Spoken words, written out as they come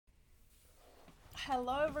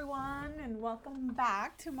Hello, everyone, and welcome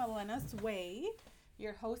back to Melena's Way.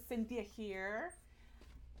 Your host, Cynthia, here.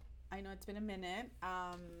 I know it's been a minute.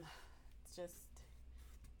 It's just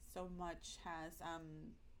so much has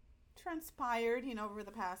transpired, over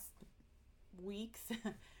the past weeks.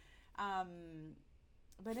 um,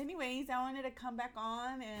 but, anyways, I wanted to come back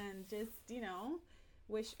on and just,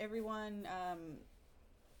 wish everyone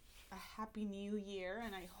a happy new year.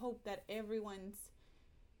 And I hope that everyone's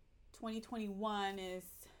 2021 is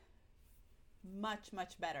much,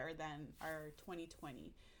 much better than our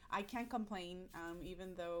 2020. I can't complain,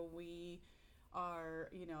 even though we are,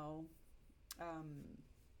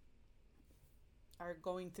 are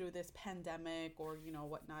going through this pandemic or,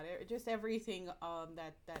 whatnot, just everything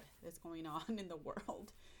that is going on in the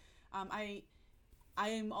world. I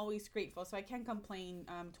am always grateful, so I can't complain.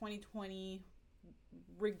 2020,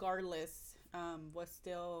 regardless, was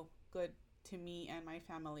still good to me and my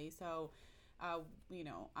family. So,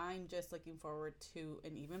 I'm just looking forward to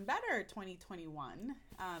an even better 2021.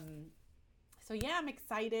 So yeah, I'm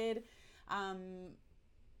excited. Me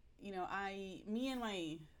and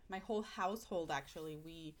my whole household, actually,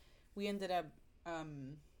 we ended up,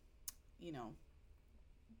 you know,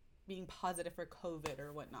 being positive for COVID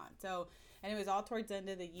or whatnot. So, and it was all towards the end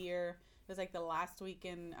of the year. It was like the last week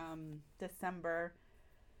in December.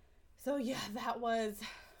 So yeah, that was,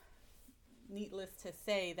 needless to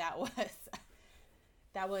say, that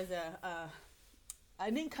was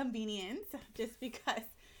an inconvenience, just because.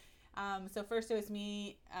 So first it was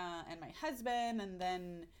me and my husband, and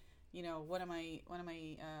then one of my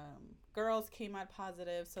girls came out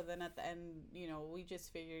positive. So then at the end, we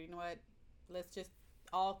just figured, what, let's just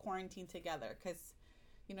all quarantine together, because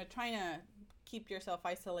trying to keep yourself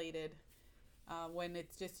isolated when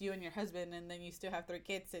it's just you and your husband, and then you still have 3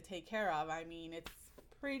 kids to take care of. I mean, it's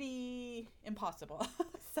pretty impossible.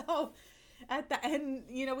 So at the end,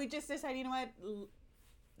 we just decided, what,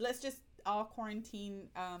 let's just all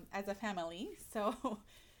quarantine as a family. So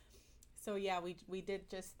yeah, we did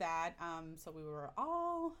just that. So we were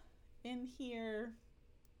all in here,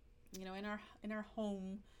 in our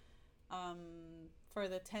home for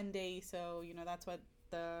the 10 days. So that's what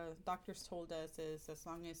the doctors told us, is as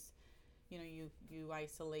long as you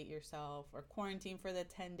isolate yourself or quarantine for the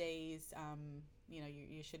 10 days,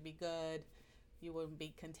 you should be good. You wouldn't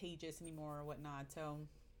be contagious anymore or whatnot. So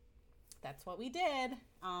that's what we did.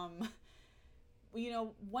 One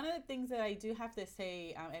of the things that I do have to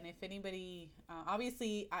say, and if anybody,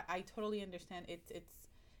 obviously, I totally understand.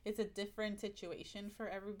 It's a different situation for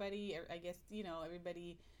everybody. I guess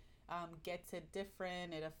everybody gets it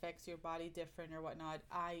different. It affects your body different or whatnot.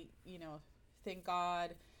 Thank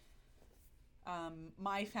God.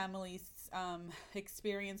 My family's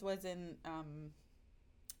experience wasn't.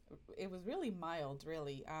 It was really mild,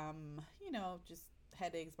 really. Just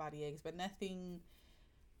headaches, body aches, but nothing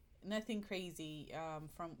crazy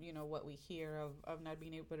from what we hear of not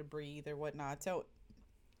being able to breathe or whatnot. So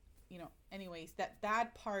anyways,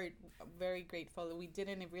 that part, I'm very grateful. We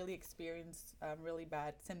didn't really experience really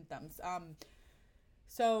bad symptoms.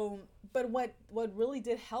 But what really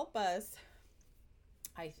did help us,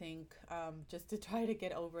 I think, just to try to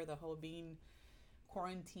get over the whole being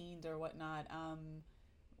quarantined or whatnot,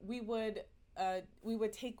 we would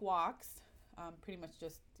take walks, pretty much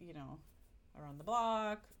just around the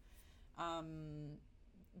block,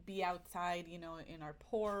 be outside, in our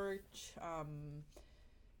porch,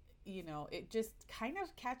 it just kind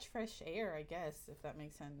of catch fresh air, I guess, if that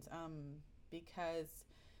makes sense. Because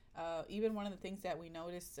even one of the things that we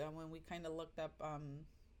noticed when we kind of looked up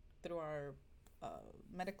through our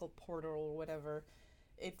medical portal or whatever,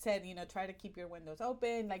 it said, try to keep your windows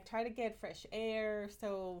open, like try to get fresh air.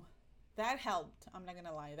 So that helped. I'm not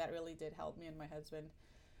gonna lie, that really did help me and my husband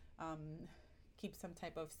keep some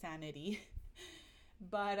type of sanity.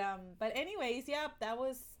 But anyways, yeah, that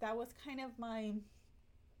was kind of my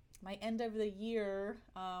end of the year.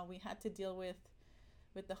 We had to deal with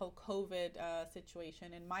the whole COVID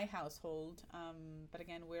situation in my household. But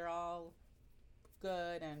again, we're all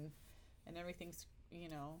good, and everything's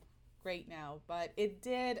great now. But it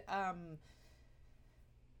did, I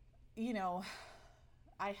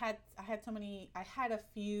had a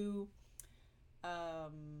few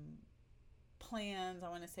plans, I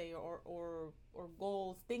want to say, or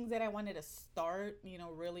goals, things that I wanted to start,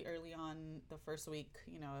 really early on the first week,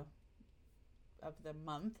 of the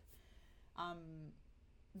month,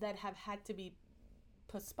 that have had to be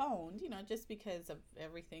postponed, just because of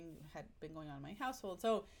everything had been going on in my household.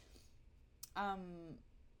 So,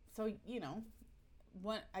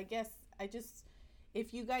 what I guess I just,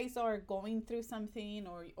 if you guys are going through something,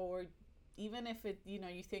 or even if it,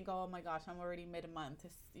 you think, oh my gosh, I'm already mid-month.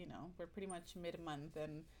 We're pretty much mid-month,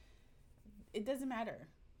 and it doesn't matter.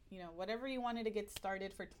 Whatever you wanted to get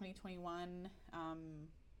started for 2021,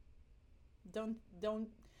 don't don't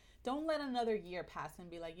don't let another year pass and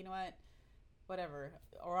be like, you know what, whatever,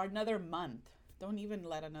 or another month. Don't even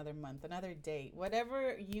let another month, another day,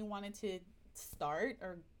 whatever you wanted to start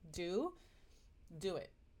or do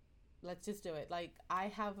it. Let's just do it. Like, I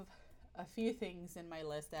have a few things in my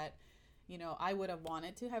list that I would have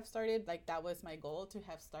wanted to have started. Like, that was my goal, to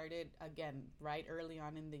have started again right early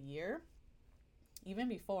on in the year. Even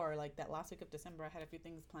before, like that last week of December, I had a few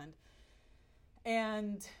things planned,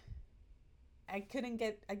 and I couldn't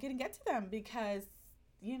get to them because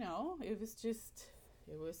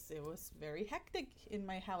it was very hectic in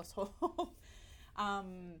my household.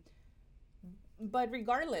 um, but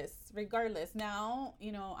regardless, now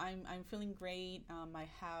I'm feeling great. I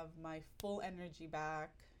have my full energy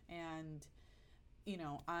back, and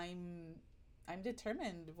I'm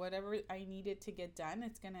determined. Whatever I needed to get done,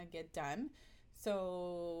 it's gonna get done.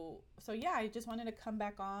 So yeah, I just wanted to come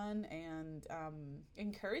back on and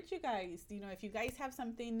encourage you guys. If you guys have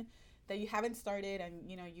something that you haven't started, and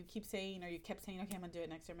you keep saying, or you kept saying, okay, I'm gonna do it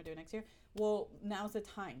next year, well, now's the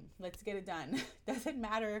time. Let's get it done. Doesn't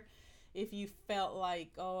matter if you felt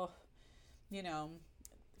like, a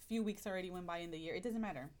few weeks already went by in the year. It doesn't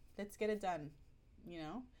matter. Let's get it done.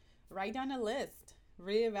 Write down a list,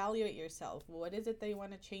 reevaluate yourself. What is it that you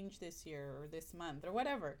want to change this year or this month or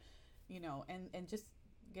whatever, and just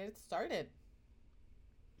get it started.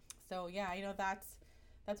 So yeah, that's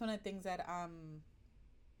one of the things that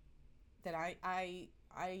I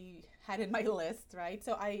had in my list, right?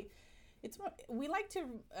 So we like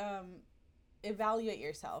to evaluate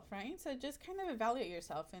yourself, right? So just kind of evaluate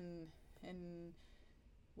yourself and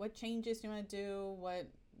what changes you want to do, what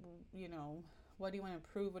do you want to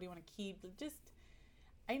improve, what do you want to keep. Just,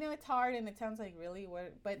 I know it's hard and it sounds like really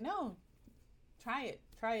but no, try it.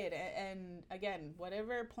 And again,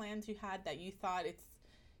 whatever plans you had that you thought it's,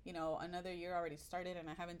 another year already started and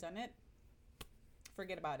I haven't done it,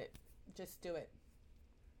 forget about it. Just do it.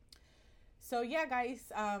 So yeah,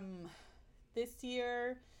 guys, this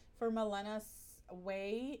year for Milena's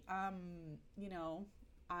Way, I'm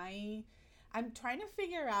trying to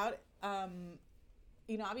figure out,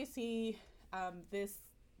 obviously, this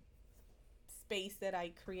space that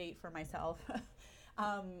I create for myself,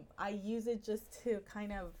 I use it just to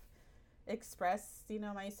kind of express,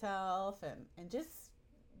 myself and just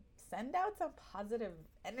send out some positive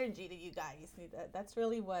energy to you guys. That's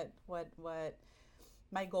really what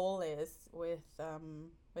my goal is with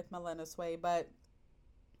Milena's Way. But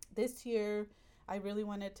this year, I really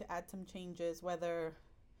wanted to add some changes, whether,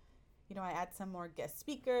 I add some more guest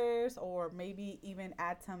speakers, or maybe even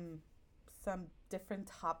add some different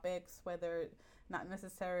topics, whether not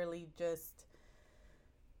necessarily just,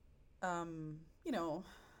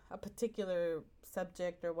 a particular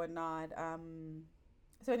subject or whatnot.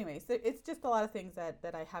 So anyways, it's just a lot of things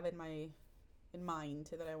that I have in mind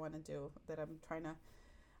that I want to do, that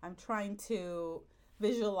I'm trying to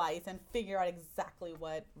visualize and figure out exactly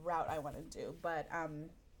what route I want to do. But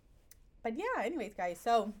yeah, anyways, guys,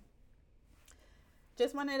 so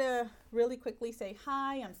just wanted to really quickly say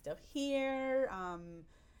hi. I'm still here.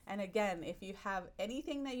 And again, if you have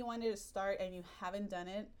anything that you wanted to start and you haven't done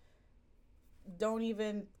it, don't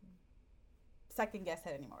even second guess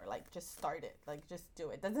it anymore. Like, just start it. Like, just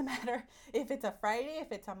do it. Doesn't matter if it's a Friday,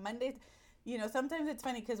 if it's a Monday. Sometimes it's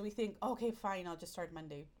funny because we think, okay, fine, I'll just start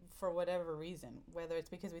Monday for whatever reason, whether it's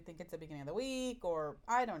because we think it's the beginning of the week or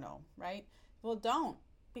I don't know, right? Well, don't,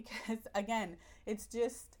 because again, it's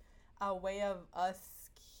just a way of us,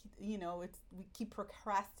 we keep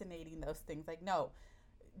procrastinating those things. Like, no,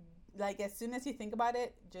 like, as soon as you think about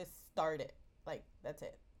it, just start it. Like, that's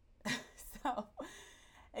it. So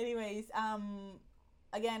anyways,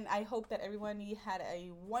 again, I hope that everyone had a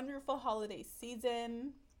wonderful holiday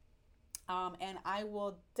season. And I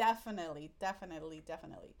will definitely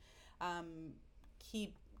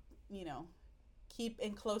keep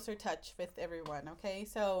in closer touch with everyone. Okay.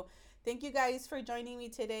 So thank you guys for joining me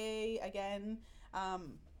today. Again,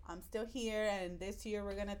 I'm still here, and this year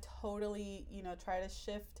we're going to totally, try to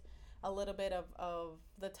shift a little bit of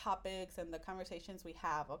the topics and the conversations we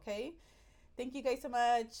have. Okay. Thank you guys so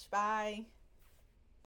much. Bye.